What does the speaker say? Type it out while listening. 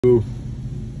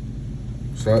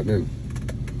What's happening?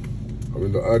 I'm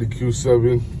in the Audi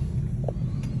Q7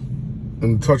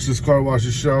 in the Touchless car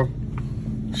wash shop.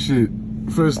 Shit,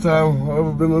 first time I've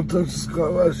ever been on Touchless car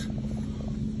wash.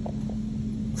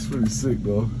 It's pretty sick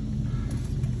though.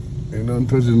 Ain't nothing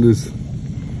touching this.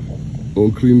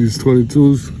 Gonna clean these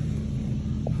 22s.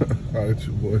 Alright,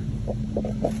 your boy.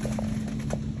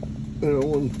 That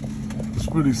one is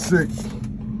pretty sick.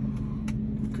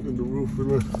 Look at the roof in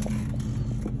there.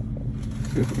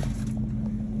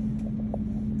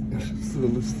 Still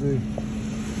in this thing.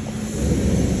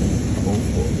 Oh,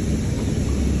 fuck.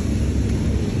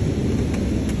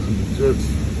 See the jets.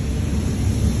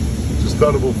 Just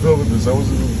thought about filming this. I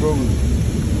wasn't even filming it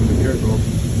from the get-go.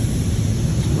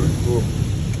 It's pretty cool.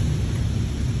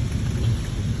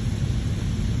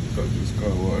 Got this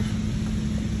car wash.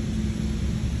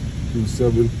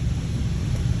 Q7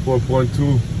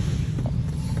 4.2.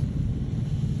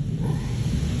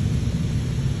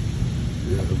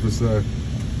 Yeah, FSI.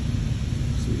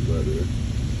 See it right there.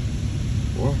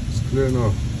 Well, it's clear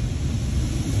now.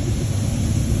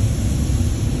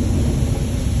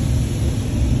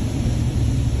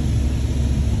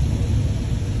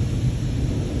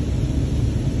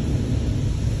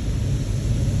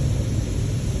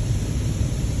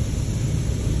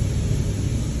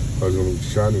 I was gonna be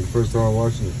shining the first time I'm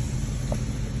watching it.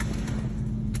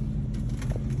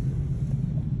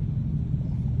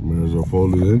 Mirrors are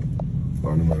folded in.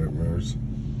 Automatic mirrors.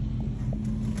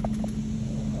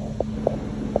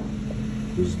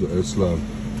 This is the FSI Sline.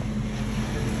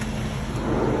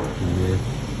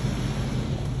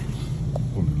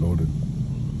 Fully loaded.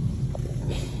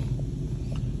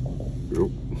 Yep.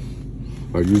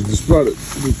 I used this product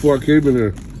before I came in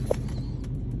here.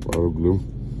 Auto glue.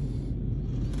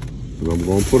 And I'm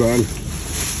gonna put on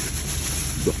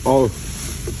the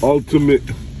ultimate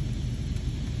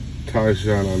tire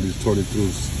shine on these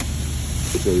 22s.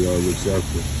 I'll show y'all looks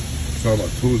after. It's all my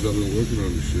tools I've been working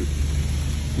on this shit.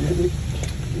 Yeah.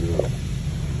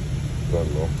 I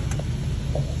don't know.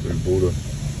 Big Buddha.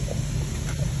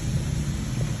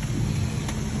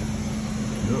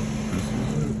 Yep, this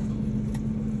is it.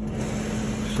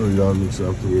 Show y'all looks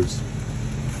afterwards.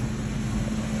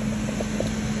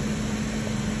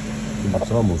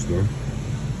 It's almost done.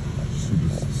 See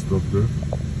this stuff there?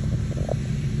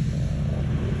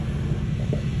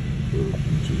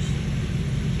 Features.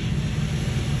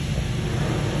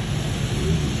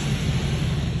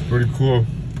 Pretty cool.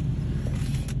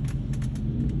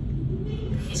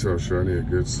 See how shiny it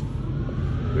gets.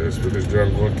 Yeah, it's finished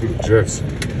driving going through the jets.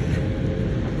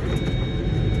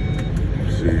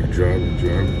 See, you drive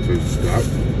until you stop.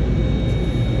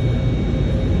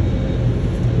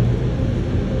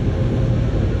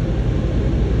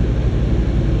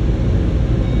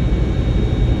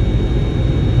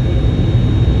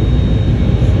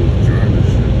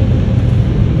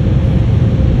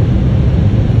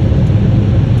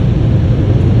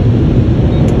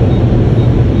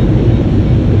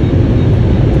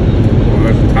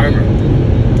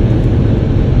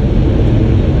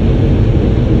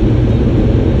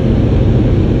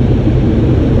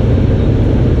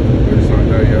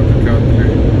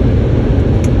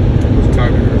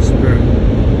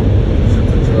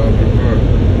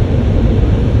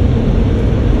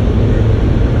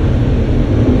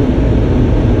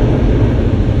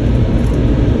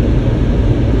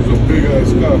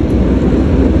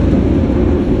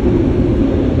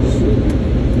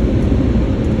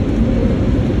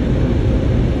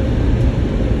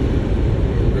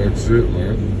 That's it,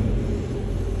 man.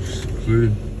 It's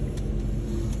clean.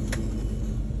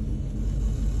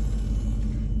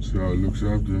 See how it looks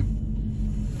after.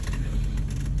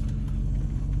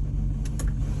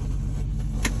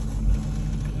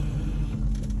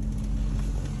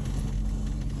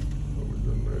 Oh, we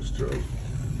done a nice job.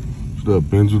 See that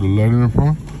Benz with the light in the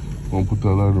front? I'm gonna put that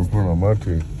light in front on my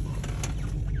team.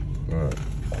 Alright,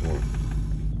 come on.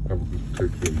 Have a good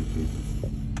take care of you too.